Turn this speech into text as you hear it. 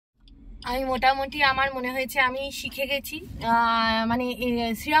আমি মোটামুটি আমার মনে হয়েছে আমি শিখে গেছি, মানে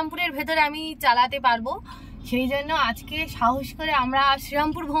শ্রীরামপুরের ভেতরে আমি চালাতে পারবো। সেই জন্য আজকে সাহস করে আমরা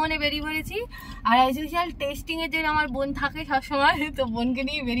শ্রীরামপুর ভ্রমণে বেরিয়ে পড়েছি। আর অ্যাজ ইউজুয়াল টেস্টিংয়ের জন্য আমার বোন থাকে সবসময়, তো বোনকে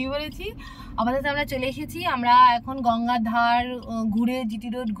নিয়ে বেরিয়ে পড়েছি। আপাতত আমরা চলে এসেছি। আমরা এখন গঙ্গার ধার ঘুরে, জিটি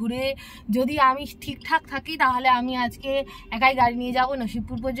রোড ঘুরে, যদি আমি ঠিকঠাক থাকি তাহলে আমি আজকে একাই গাড়ি নিয়ে যাব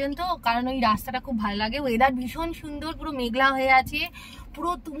নসিবপুর পর্যন্ত, কারণ ওই রাস্তাটা খুব ভালো লাগে। ওয়েদার ভীষণ সুন্দর, পুরো মেঘলা হয়ে আছে,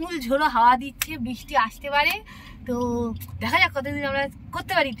 পুরো তুমুল ঝোড়ো হাওয়া দিচ্ছে, বৃষ্টি আসতে পারে। তো দেখা যাক কতদিন আমরা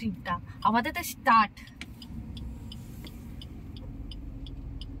করতে পারি ট্রিপটা। আপাতত স্টার্ট।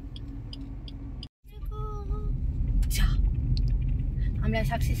 আমরা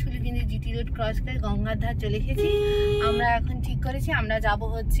সাকসেসফুলি কিন্তু জিটি রোড ক্রস করে গঙ্গার ধার চলে এসেছি। আমরা এখন ঠিক করেছি আমরা যাব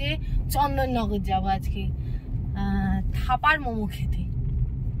হচ্ছে চন্দননগর যাব আজকে, থাপার মোমো খেতে।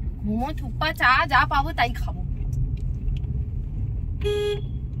 মোমো, থুপ্পা, চা যা পাবো তাই খাবো।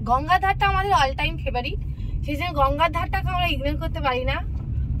 গঙ্গার ধারটা আমাদের অল টাইম ফেভারিট, সেই জন্য গঙ্গার ধারটাকে আমরা ইগনোর করতে পারি না।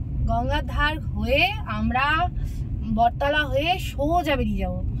 গঙ্গার ধার হয়ে আমরা বটতলা হয়ে সোজা বেরিয়ে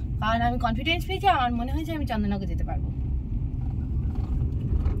যাবো, কারণ আমি কনফিডেন্স পেয়েছি, আমার মনে হয়েছে আমি চন্দননগর যেতে পারবো।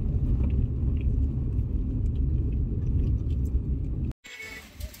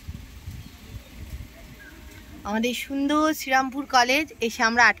 আমাদের সুন্দর শ্রীরামপুর কলেজ এসে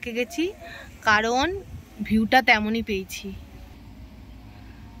আমরা আটকে গেছি, কারণ ভিউটা তেমনই পেয়েছি।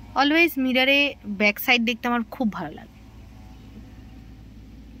 অলওয়েজ মিররে ব্যাক সাইড দেখতে আমার খুব ভালো লাগে।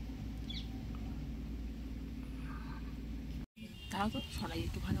 তাও তো সরাই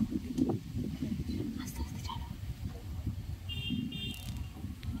একটু ভালো করে দেখি, আস্তে আস্তে চালা।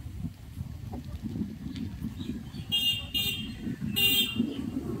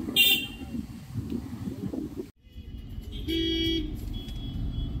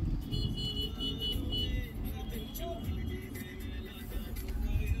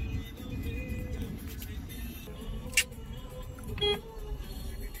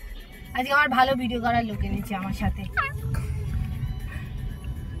 আজকে আমার ভালো ভিডিও করার লোক এনেছে আমার সাথে।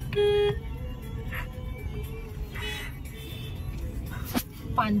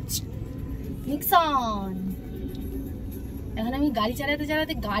 Punch Nixon. এখন আমি গাড়ি চালাতে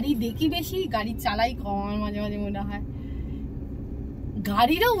চালাতে গাড়ি দেখি বেশি, গাড়ি চালাই কম। আমার মাঝে মাঝে মনে হয়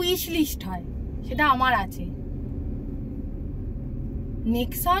গাড়িরও উইশ লিস্ট হয়, সেটা আমার আছে।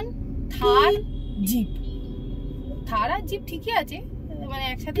 নেক্সন, থার, জিপ। থার আর জিপ ঠিকই আছে, মানে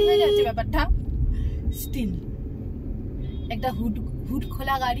একসাথে হয়ে যাচ্ছে ব্যাপারটা। স্টিল একটা হুড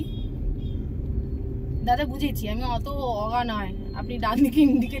খোলা গাড়ি। দাদা বুঝেছি, আমি অত অগা নয়, আপনি ডান দিকে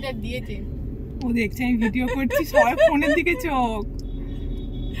ইন্ডিকেটর দিয়েছেন। ও দেখছে আমি ভিডিও করছি, সবাই ফোনের দিকে চোখ।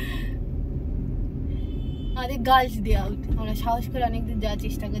 আমাদের গার্লস ডে আউট, আমরা সাহস করে অনেকদূর যাওয়ার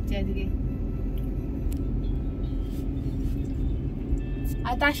চেষ্টা করছি আজকে।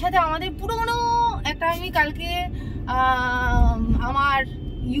 আর তার সাথে আমাদের পুরোনো একটা, আমি কালকে আমার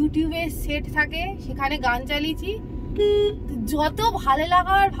ইউটিউবে সেট থাকে, সেখানে গান চালিয়েছি। যত ভালো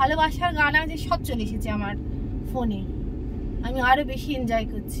লাগার ভালোবাসার গান আছে সব চলে এসেছে আমার ফোনে। আমি আরো বেশি এনজয়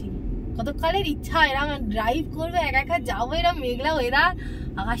করছি। কতকালের ইচ্ছা এরম ড্রাইভ করবো, একা একা যাবো, এরম মেঘলা ওয়েদার,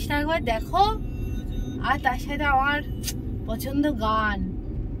 আকাশটা একবার দেখো, আর তার সাথে আমার পছন্দ গান।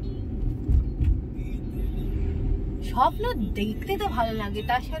 স্বপ্ন দেখতে তো ভালো লাগে,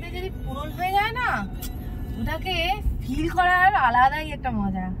 তার সাথে যদি পূরণ হয়ে যায় না, ওটাকে ফিল করার আলাদাই একটা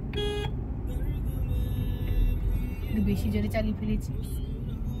মজা। বেশি জোরে চালিয়ে ফেলেছি,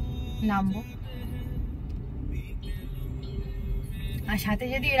 নামবো। আর সাথে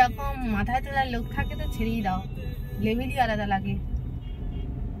যদি এরকম মাথায় তোলার লোক থাকে তো ছেড়েই দাও, লেভেলই আলাদা লাগে।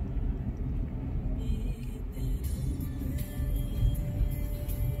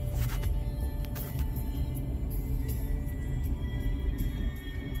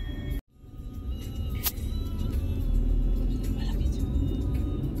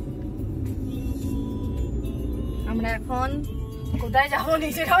 আমরা এখন কোথায় যাবো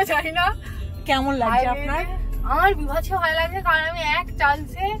নিজেরাও জানি না। কেমন লাগছে আপনার? আমার বিভৎস ভালো লাগছে, কারণ আমি এক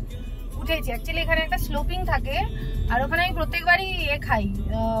চান্সে উঠেছি। অ্যাকচুয়ালি এখানে একটা স্লোপিং থাকে, আর ওখানে আমি প্রত্যেকবারই খাই,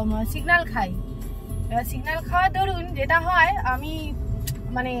 সিগন্যাল খাই। সিগন্যাল খাওয়ার দরুন যেটা হয়, আমি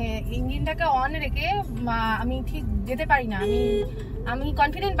মানে ইঞ্জিনটাকে অন রেখে আমি ঠিক যেতে পারি না, আমি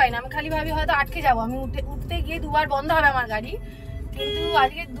কনফিডেন্ট পাই না। আমি খালি ভাবি হয়তো আটকে যাবো। আমি উঠতে গিয়ে দুবার বন্ধ হবে আমার গাড়ি, কিন্তু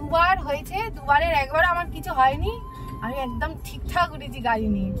আজকে দুবার হয়েছে, দুবারের একবার আমার কিছু হয়নি। আমি একদম ঠিকঠাক উঠেছি গাড়ি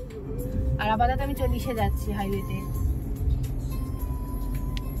নিয়ে। আর আপাতত আমি 40-এ যাচ্ছি হাইওয়েতে,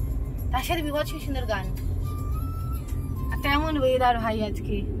 তার সাথে বিভৎস সুন্দর গান। আর তেমন ওয়েদার ভাই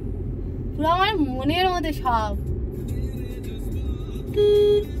আজকে, পুরো আমার মনের মধ্যে সব।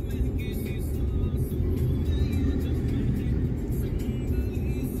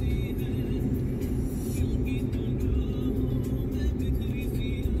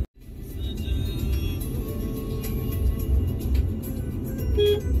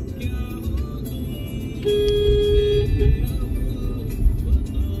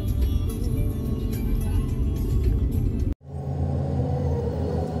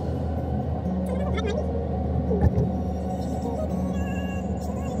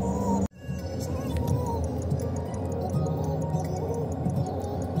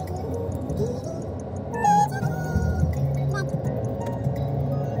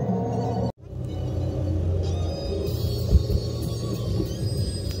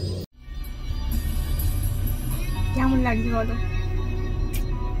 লাগছে বলো?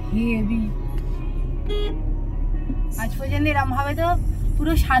 হেভি। আজ পর্যন্ত এরম ভাবে তো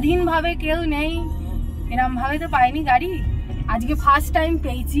পুরো স্বাধীন ভাবে কেউ নেই, এরম ভাবে তো পাইনি গাড়ি। আজকে ফার্স্ট টাইম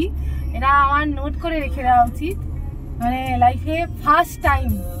পেয়েছি। এটা আমার নোট করে রেখে দেওয়া উচিত, মানে লাইফে ফার্স্ট টাইম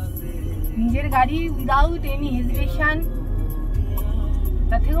নিজের গাড়ি উইদাউট এনি হেজিটেশন।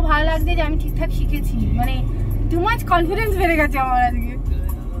 তার থেকেও ভালো লাগছে যে আমি ঠিকঠাক শিখেছি, মানে টু মাচ কনফিডেন্স বেড়ে গেছে আমার আজকে।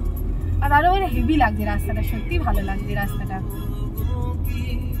 আর আরো হেভি লাগছে রাস্তাটা, সত্যি ভালো লাগছে রাস্তাটা।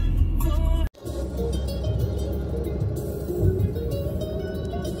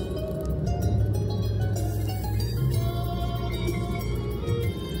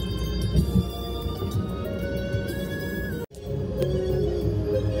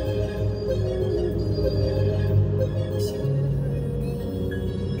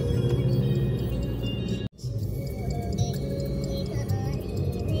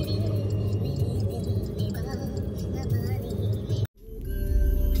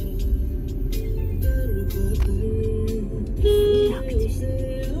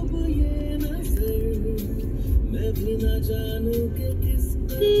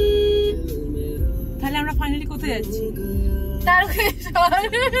 তাহলে আমরা ফাইনালি কোথায় যাচ্ছি?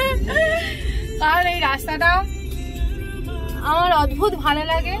 কারণ এই রাস্তাটা আমার অদ্ভুত ভালো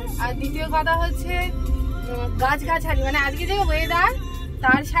লাগে। আর দ্বিতীয় কথা হচ্ছে গাছগাছালি, মানে আজকে যে ওয়েদার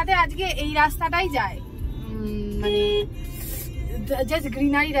তার সাথে আজকে এই রাস্তাটাই যায়, মানে জাস্ট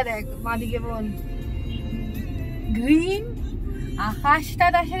গ্রিনারিটা দেখ, বাঁদিকে বোন গ্রিন, আকাশটা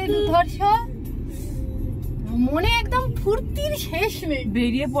তার সাথে দুধর্ষ, মনে একদম ফুর্তির শেষ নেই।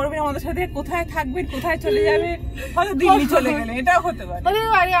 বেরিয়ে পড়বেন আমাদের সাথে, কোথায় থাকবেন, কোথায় চলে যাবে, হয়তো দিল্লি চলে গেলে, এটাও হতে পারে।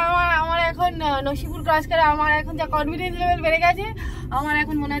 আমার এখন নসিপুর ক্রস করে আমার এখন যা কনফিডেন্স লেভেল বেড়ে গেছে, আমার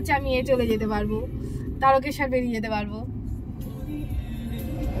এখন মনে হচ্ছে আমি চলে যেতে পারবো, তারকেশ্বর বেরিয়ে যেতে পারবো।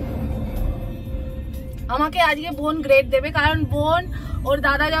 আমাকে আজকে বোন গ্রেড দেবে, কারণ বোন ওর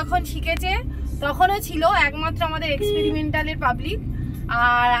দাদা যখন শিখেছে তখনও ছিল একমাত্র আমাদের এক্সপেরিমেন্টালের পাবলিক,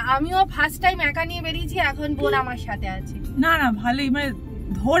 আর আমিও ফার্স্ট টাইম একা নিয়ে বেরিয়েছি, এখন বোন আমার সাথে আছে। না না ভালোই, মানে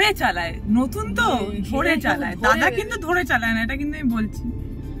ধরে চালায়, নতুন তো ধরে চালায়, দাদা কিন্তু ধরে চালায় না, এটা কিন্তু আমি বলছি।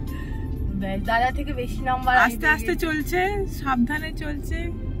 দাদা থেকে বেশি নাম্বার, আস্তে আস্তে চলছে, সাবধানে চলছে।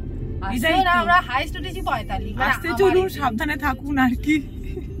 আমরা হাইস্ট উঠেছি 45, আস্তে চলুন, সাবধানে থাকুন আর কি।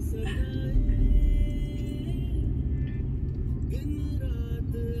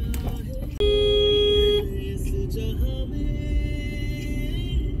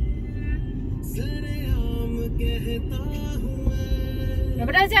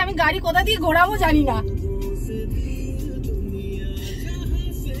 ব্যাপারটা হচ্ছে আমি গাড়ি কোথা দিয়ে ঘোরাবো জানি না,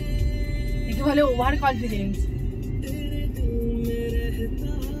 একে বলে ওভার কনফিডেন্স।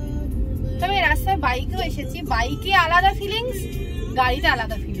 তবে রাস্তায় বাইকেও এসেছি, বাইকে আলাদা ফিলিংস, গাড়িতে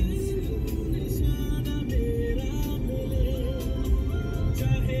আলাদা ফিলিংস।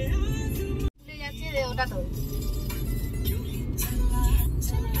 যাচ্ছে ওটা তো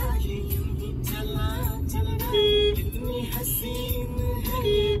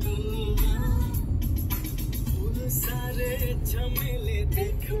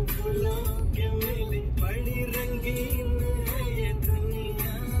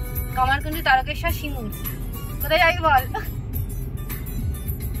কামারকুন্ডি, তারকেশ্বর, শিমুল, কোথায় যাই বল?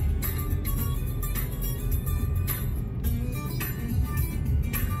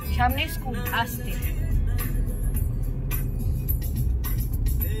 সামনে স্কুল আসতে।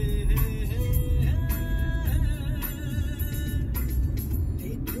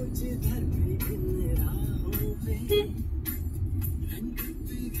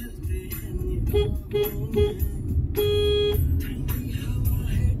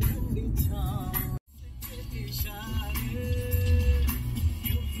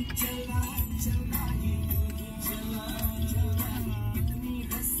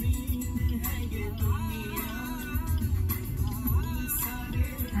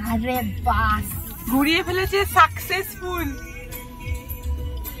 আরে বাস ঘুরিয়ে ফেলেছে, সাকসেসফুল।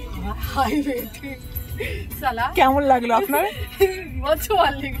 কেমন লাগলো আপনার?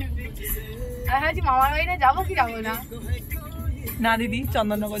 ভালো লেগেছে। মামার বাড়িটা যাবো কি যাবো না? না দিদি,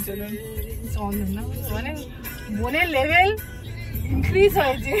 চন্দননগর চলুন। চন্দননগর মানে মনের লেভেল ইনক্রিজ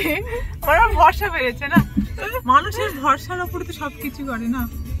হয়েছে, আমার ভরসা বেড়েছে না, মানুষের ভরসার উপরে তো সবকিছু করে না।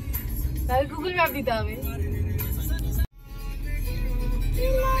 তাহলে গুগল ম্যাপ দিতে হবে।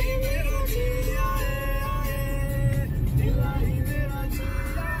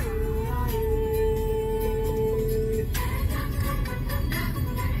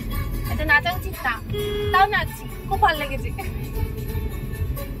 এটা নাচা উচিত না, তাও নাচছি, খুব ভালো লেগেছে।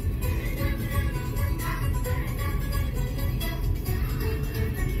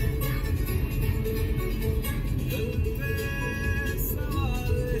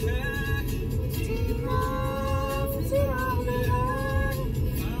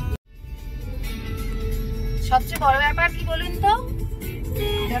 সবচেয়ে বড় ব্যাপার কি বলুন তো,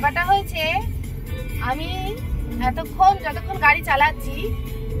 ব্যাপারটা হয়েছে আমি যতক্ষণ গাড়ি চালাচ্ছি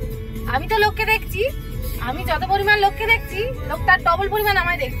আমি তো লোককে দেখছি, আমি যত পরিমাণ লোককে দেখছি লোক তার ডবল পরিমাণ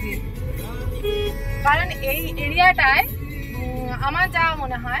আমায় দেখছি। কারণ এই এরিয়াটায় আমার যা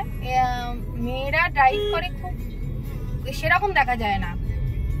মনে হয় মেয়েরা ড্রাইভ করে খুব সেরকম দেখা যায় না,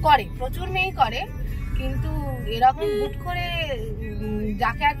 করে প্রচুর মেয়েই করে, কিন্তু এরকম হুট করে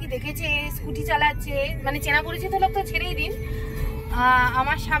যাকে আর কি দেখেছে স্কুটি চালাচ্ছে, মানে চেনা পরিচিত লোক তো ছেড়েই দিন,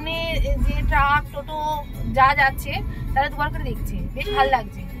 আমার সামনে যে ট্রাক টোটো যা যাচ্ছে তারা দুবার করে দেখছে, বেশ ভালো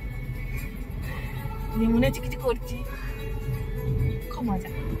লাগছে, মনে হচ্ছে কিছু করছি, খুব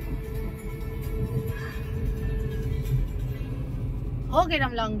মজা। হোক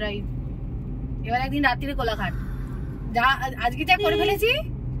এরম লং ড্রাইভ, এবার একদিন রাত্রিরে কোলাঘাট, যা আজকে যা করে ফেলেছি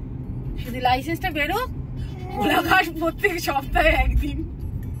শুধু লাইসেন্সটা বেরো, কোলাঘাট প্রত্যেক সপ্তাহে একদিন,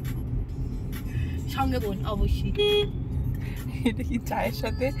 সঙ্গে বোন অবশ্যই। এটা কি চায়ের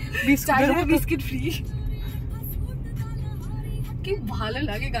সাথে বিস্কিট ফ্রি? কি ভালো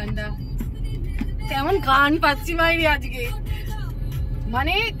লাগে গানটা, কেমন গান পাচ্ছি মাইরি আজকে,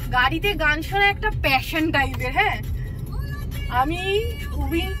 মানে গাড়িতে গান শোনা একটা প্যাশন টাইপের। হ্যাঁ, আমি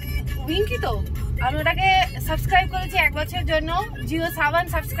উইঙ্কি তো আমি ওটাকে সাবস্ক্রাইব করেছি 1 বছরের জন্য, জিও সাবন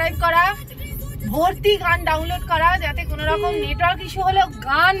সাবস্ক্রাইব করা, ভর্তি গান ডাউনলোড করা, যাতে কোনো রকম নেটওয়ার্ক ইস্যু হলেও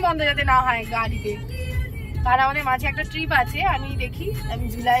গান বন্ধ যাতে না হয় গাড়িতে। কারণ আমাদের মাঝে একটা ট্রিপ আছে, আমি দেখি আমি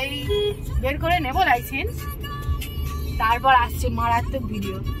জুলাই বের করে নেব লাইসেন্স, তারপর আসছে মারাত্মক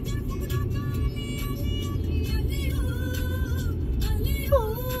ভিডিও।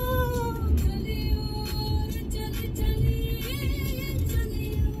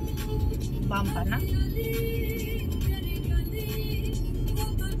 বাম্পার না,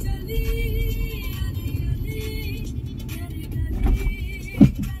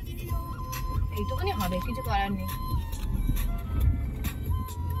 এইটুকুনি হবে, কিছু করার নেই।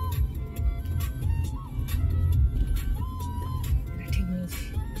 ঠিক বলেছি,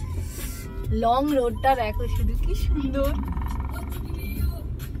 লং রোডটা দেখো শুধু কি সুন্দর।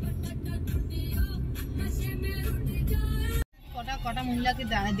 কটা মহিলাকে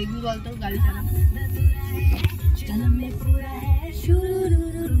দেখবি বলতো গাড়ি চালা?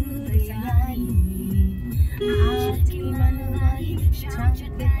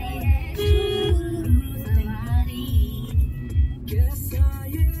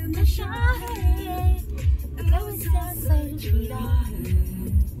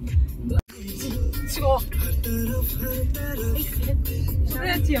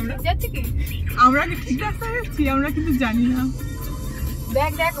 আমরা কি ঠিক রাস্তায় যাচ্ছি? আমরা কিন্তু জানি না।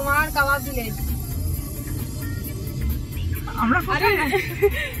 দেখ দেখ মার কাবাব ভিলেজ, আমরা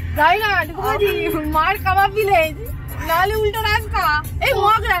যাই না মার কাবাব ভিলেজ, নাহলে উল্টো রাস্তা। এই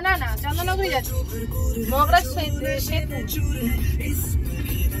মগরা, না না চন্দননগরে যাচ্ছি, মগরা সেতু।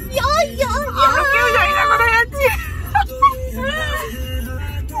 কেউ জানি না কোথায় যাচ্ছি,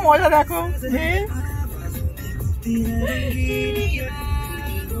 মজা দেখো।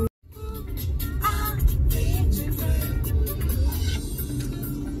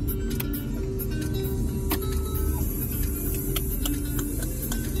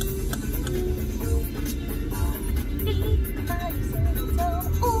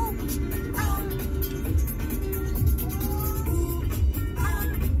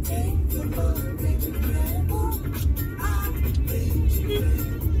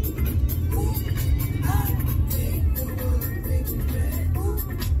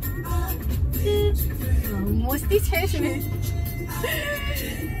 মস্তি শেষ নেই,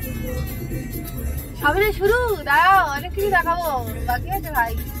 সামনে শুরু, দাঁড়াও অনেক কিছু দেখাবো বাকি আছে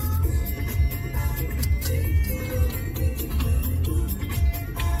ভাই।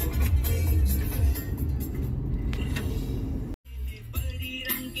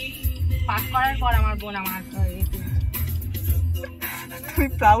 পাস করার পর আমার বোন আমার তুমি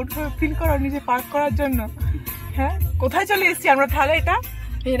প্রাউড ফিল করো নিজে পার্ক করার জন্য? হ্যাঁ, কোথায় চলে এসেছি আমরা তাহলে? এটা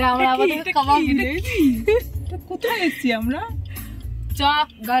আমরা আমাদের কাবাব ভিলেজ। কোথায় এসেছি আমরা? চক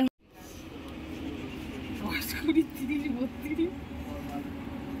গান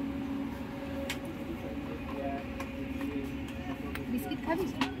বিস্কিট খাবি?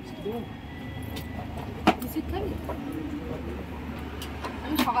 বিস্কিট খাবি?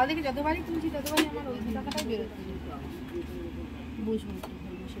 আমি সকাল থেকে যতবারই তুলছি ততবারই আমার ওই টাকাটাই বেরোচ্ছে। বসবো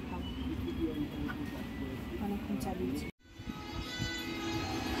বসে খাবো, অনেকক্ষণ চালিয়েছি।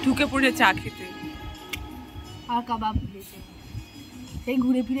 ঢুকে পড়ে চা খেতে আর কাবাব দিয়েছে, সেই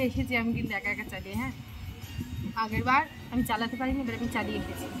ঘুরে ফিরে এসেছি আমি কিন্তু একা একা চালিয়ে। হ্যাঁ, আগের বার আমি চালাতে পারিনি, এবার আমি চালিয়ে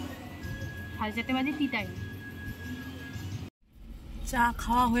এসেছি। 4:30 বাজে টি টাইম। চা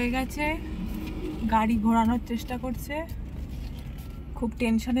খাওয়া হয়ে গেছে, গাড়ি ঘোরানোর চেষ্টা করছে, খুব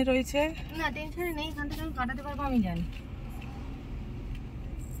টেনশনে রয়েছে। না টেনশনে নেই, এখান থেকে আমি কাটাতে পারবো আমি জানি।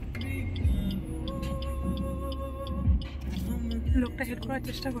 লোকটা হেল্প করার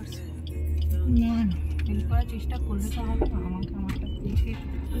চেষ্টা করছে। না হেল্প করার চেষ্টা করলে তো হবে না, আমাকে আমারটা দেখে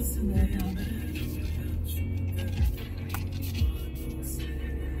বেরোতে হবে।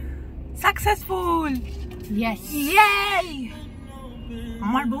 সাকসেসফুল, ইয়েস ইয়েই!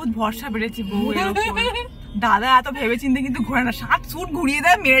 আমার বহুত ভরসা বেড়েছে বউয়ের উপর। দাদা এত ভেবেচিন্তে কিন্তু ঘোরে না, শার্ট স্যুট ঘুরিয়ে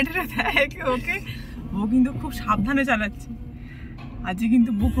দেয়, মেরে টেরে দেয় ওকে। ও কিন্তু খুব সাবধানে চালাচ্ছে। আজকে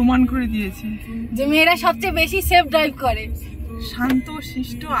কিন্তু বউ প্রমাণ করে দিয়েছে যে মেয়েরা সবচেয়ে বেশি সেফ ড্রাইভ করে। শান্ত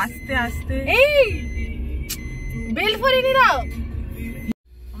শিষ্ট, আস্তে আস্তে। এই বেল পরিনি দাও।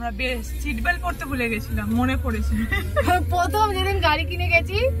 আমরা বেশ সিট বেল্ট পরতে ভুলে গেছিলাম, মনে পড়েছে। প্রথম যেদিন গাড়ি কিনে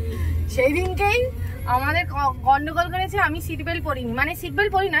গেছি সেই দিনকেই আমাদের গন্ডগোল করেছে। আমি সিট বেল্ট পরিনি, মানে সিট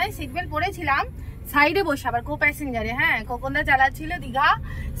বেল্ট পরি নাই, সিট বেল্ট পরেছিলাম সাইডে বসে, আবার কো প্যাসেঞ্জারে। হ্যাঁ, খোকনদা চালাচ্ছিল দীঘা,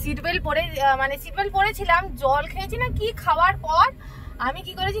 সিট বেল্ট পরে, মানে সিট বেল্ট পরেছিলাম। জল খেয়েছি না কি খাওয়ার পর আমি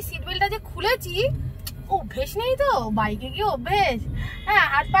কি করেছি, সিট বেল্টটা যে খুলেছি, অভ্যেস নেই তো বাইকে গিয়ে অভ্যেস, হ্যাঁ,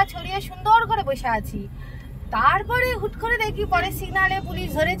 হাত পা ছড়িয়ে সুন্দর করে বসে আছি। তারপরে হুট করে দেখি পরে সিগনালে পুলিশ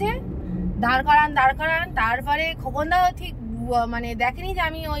ধরেছে, দাঁড় করান। তারপরে খোকনদাও ঠিক মানে দেখেনি যে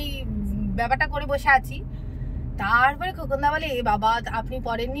আমি ওই ব্যাপারটা করে বসে আছি। তারপরে খোকনদা বলে, এ বাবা আপনি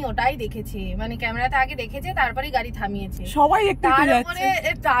পড়েননি, ওটাই দেখেছে, মানে ক্যামেরাতে আগে দেখেছে, তারপরে গাড়ি থামিয়েছে সবাই।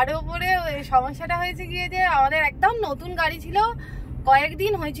 তার উপরে সমস্যাটা হয়েছে গিয়ে যে আমাদের একদম নতুন গাড়ি ছিল,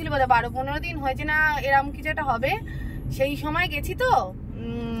 কয়েকদিন হয়েছিল বোধ হয়, 12-15 দিন হয়েছে না, এরকম কিছু একটা হবে। সেই সময় গেছি তো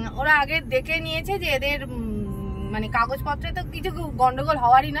ওরা আগে দেখে নিয়েছে যে এদের মানে কাগজপত্রে তো কিছু গন্ডগোল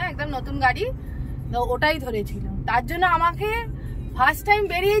হওয়ারই না, একদম নতুন গাড়ি, তো ওটাই ধরেছিল। তার জন্য আমাকে ফার্স্ট টাইম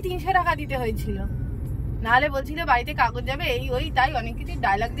বেরিয়ে 300 টাকা দিতে হয়েছিল, নাহলে বলছিল বাড়িতে কাগজ যাবে, এই ওই তাই অনেক কিছু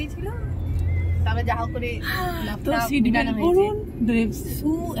ডায়লগ দিয়েছিল। তবে যা হোক করে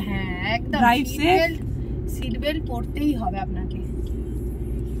হ্যাঁ একদম সিট বেল্ট পরতেই হবে আপনাকে।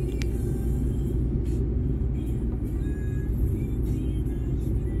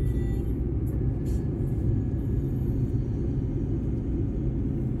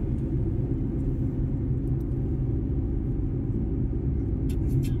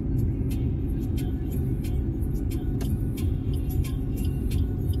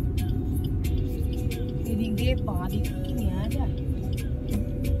 এদিক দিয়ে পা দিক কি নেওয়া যায়?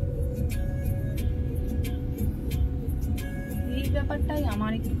 এই ব্যাপারটাই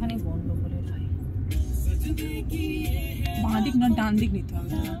আমার একটুখানি গন্ডগোলের হয়। বাঁ দিক না ডান দিক নিতে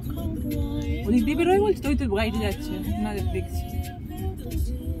হবে, ওদিক দিয়ে বেরোয় বলছি, তুই তো গাড়িতে যাচ্ছে না, দেখছি।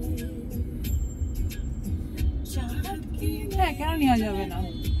 হ্যাঁ, কেন নেওয়া যাবে না?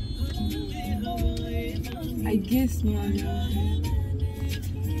 আই গেস নেওয়া যাবে।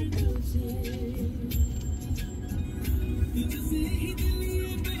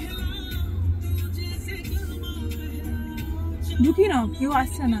 ঢুকি না, কেউ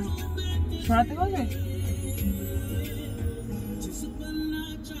আসছে না, সরাতে পারবে?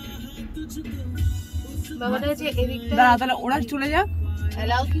 ব্যাপারটা হচ্ছে এদিকটা। দাঁড়া, তাহলে ওরা চলে যাক,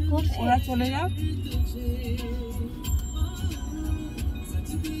 এলাও কি করছে, ওরা চলে যাক।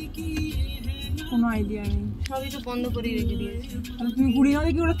 কোনো আইডিয়া নেই, সবই তো বন্ধ করে রেখে দিয়েছে। তুমি ঘুরিয়ে নাও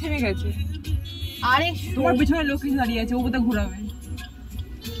দেখি, ওরা থেমে গেছে। আরে তোমার পিছনে লোক কিছু দাঁড়িয়ে আছে, ও বোধহয় ঘুরাবে।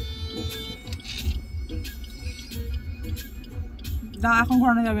 দা এখন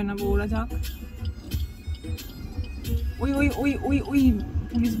ঘোরানো যাবে না, ওরা যাক। ওই ওই ওই ওই ওই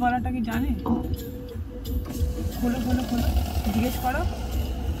পুলিশওয়ালাটা কি জানে? খোলো খোলো খোলো, জিজ্ঞেস করো।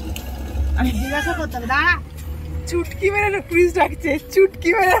 আমি জিজ্ঞাসা করতে হবে, দাঁড়া। চুটকি মেরে পুলিশ ডাকছে, চুটকি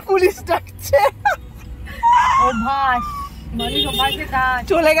মেরে পুলিশ ডাকছে। অভ্যাস, মানুষ অভ্যাসের কাজ।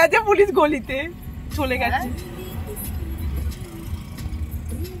 চলে গেছে পুলিশ, গলিতে চলে গেছে।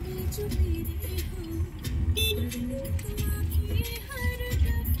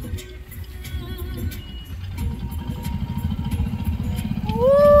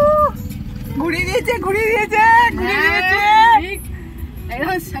 ঘুরিয়ে দিয়েছে, ঘুরিয়ে দিয়েছে, ঘুরিয়ে দিয়েছে।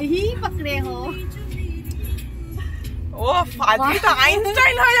 একদম সহি পকড়ে হো। ও আজকে তো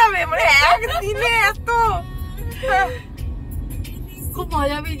আইনস্টাইন হয়ে যাবে, মানে একদিনে এত। খুব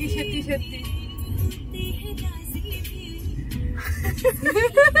মজা পেয়েছি সত্যি সত্যি,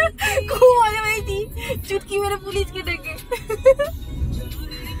 খুব মজা পেয়েছি চুটকি মেরে পুলিশকে ডেকে।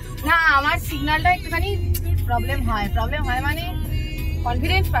 না আমার সিগন্যালটা একটুখানি প্রবলেম হয় মানে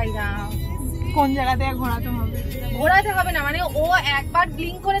কনফিডেন্স পাই না কোন জায়গাতে ঘোরাতে হবে না, মানে ও একবার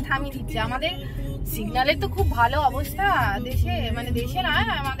ব্লিঙ্ক করে থামিয়ে দিচ্ছে। আমাদের সিগন্যালের তো খুব ভালো অবস্থা দেশে, মানে দেশে না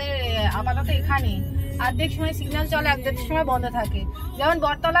আমাদের আপাতত এখানে। অর্ধেক সময় সিগন্যাল চলে, অর্ধেক সময় বন্ধ থাকে। যেমন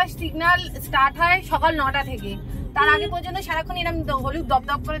বটতলার সিগন্যাল স্টার্ট হয় সকাল 9টা থেকে, তার আগে পর্যন্ত সারাক্ষণ এরকম হলুদ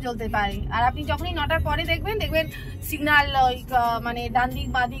দপদপ করে জ্বলতে পারে। আর আপনি যখনই 9টার পরে দেখবেন সিগন্যাল ওই মানে ডান দিক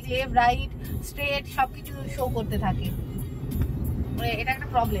বাঁ দিক লেফট রাইট স্ট্রেট সবকিছু শো করতে থাকে। এটা একটা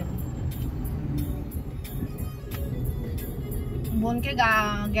প্রবলেম। বোনকে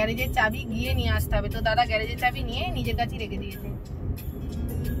গ্যারেজের চাবি গিয়ে নিয়ে আসতে হবে, তো দাদা গ্যারেজের চাবি নিয়ে নিজের কাছে রেখে দিয়েছে।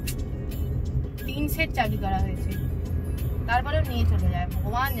 3 সেট চাবি করা হয়েছে, তারপরেও নিয়ে চলে যায়,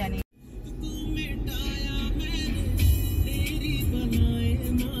 ভগবান জানে।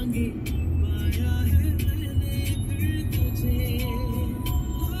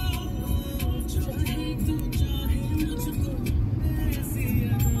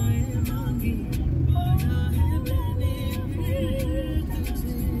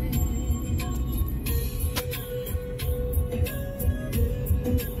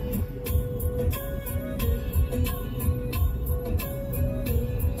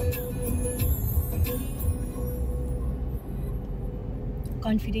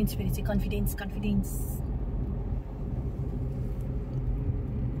 কনফিডেন্স পেয়েছি, কনফিডেন্স।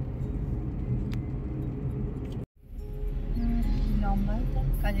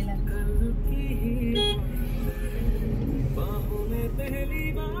 কাজে লাগবে।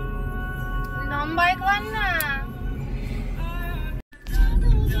 লম্বাই কর না।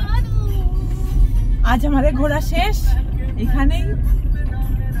 আজ আমাদের ঘোরা শেষ এখানেই।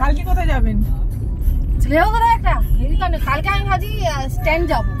 কালকে কোথায় যাবেন? কালকে আমি ভাবছি স্ট্যান্ড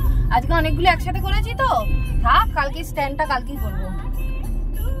যাবো। আজকে অনেকগুলো একসাথে করেছি তো, থাক কালকে স্ট্যান্ডটা কালকেই করবো।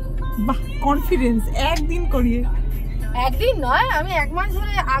 বাহ, কনফিডেন্স। একদিন করিয়ে? একদিন নয়, আমি 1 মাস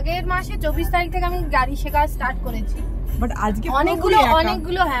ধরে, আগের মাসে 24 তারিখ থেকে আমি গাড়ি শেখা স্টার্ট করেছি। বাট আজকে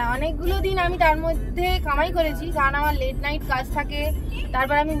অনেকগুলো দিন আমি তার মধ্যে কামাই করেছি, কারণ আমার লেট নাইট কাজ থাকে,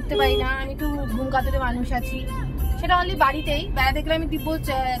 তারপর আমি উঠতে পারি না, আমি একটু ঘুম কাতরে মানুষ আছি। সেটা অনলি বাড়িতেই বেড়াতে গেলে আমি দিব্য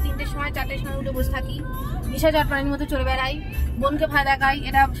 3টের সময় 4টের সময় উঠে বসে থাকি, নিশা চটপানির মতো চলে বেড়াই, বোনকে ভয় দেখাই।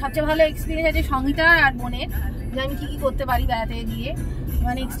 এটা সবচেয়ে ভালো এক্সপিরিয়েন্স আছে সঙ্গীতা আর বোনের, যে আমি কি করতে পারি বেড়াতে গিয়ে,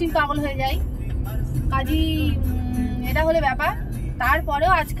 মানে এক্সট্রিম পাগল হয়ে যাই। কাজী এটা হলো ব্যাপার।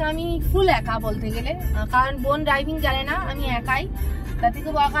 তারপরেও আজকে আমি ফুল একা বলতে গেলে, কারণ বোন ড্রাইভিং জানে না, আমি একাই। তার থেকে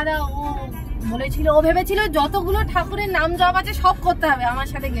বকাদা ও বলেছিল, ও ভেবেছিল যতগুলো ঠাকুরের নাম জপ আছে সব করতে হবে আমার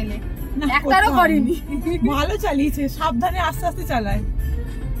সাথে গেলে, একটারও করিনি। ভালো চালিয়েছে, সাবধানে আস্তে আস্তে চালায়।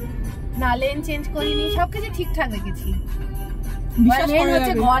 না, লেন চেঞ্জ করিনি, সবকিছু ঠিকঠাক রেখেছি।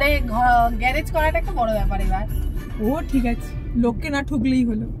 ঘরে গ্যারেজ করাটা একটা বড় ব্যাপার এবার। ও ঠিক আছে, লোককে না ঠুকলেই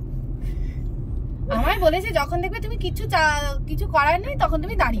হলো। আমায় বলেছে যখন দেখবে তুমি কিছু করার নেই তখন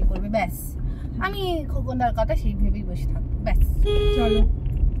তুমি দাঁড়িয়ে পড়বে, ব্যাস। আমি খোকনদার কথা সেই ভেবেই বসে থাকবো, ব্যাস।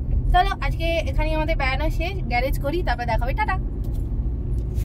 চলো আজকে এখানেই আমাদের বেড়ানো শেষ, গ্যারেজ করি, তারপর দেখাবে, টাটা।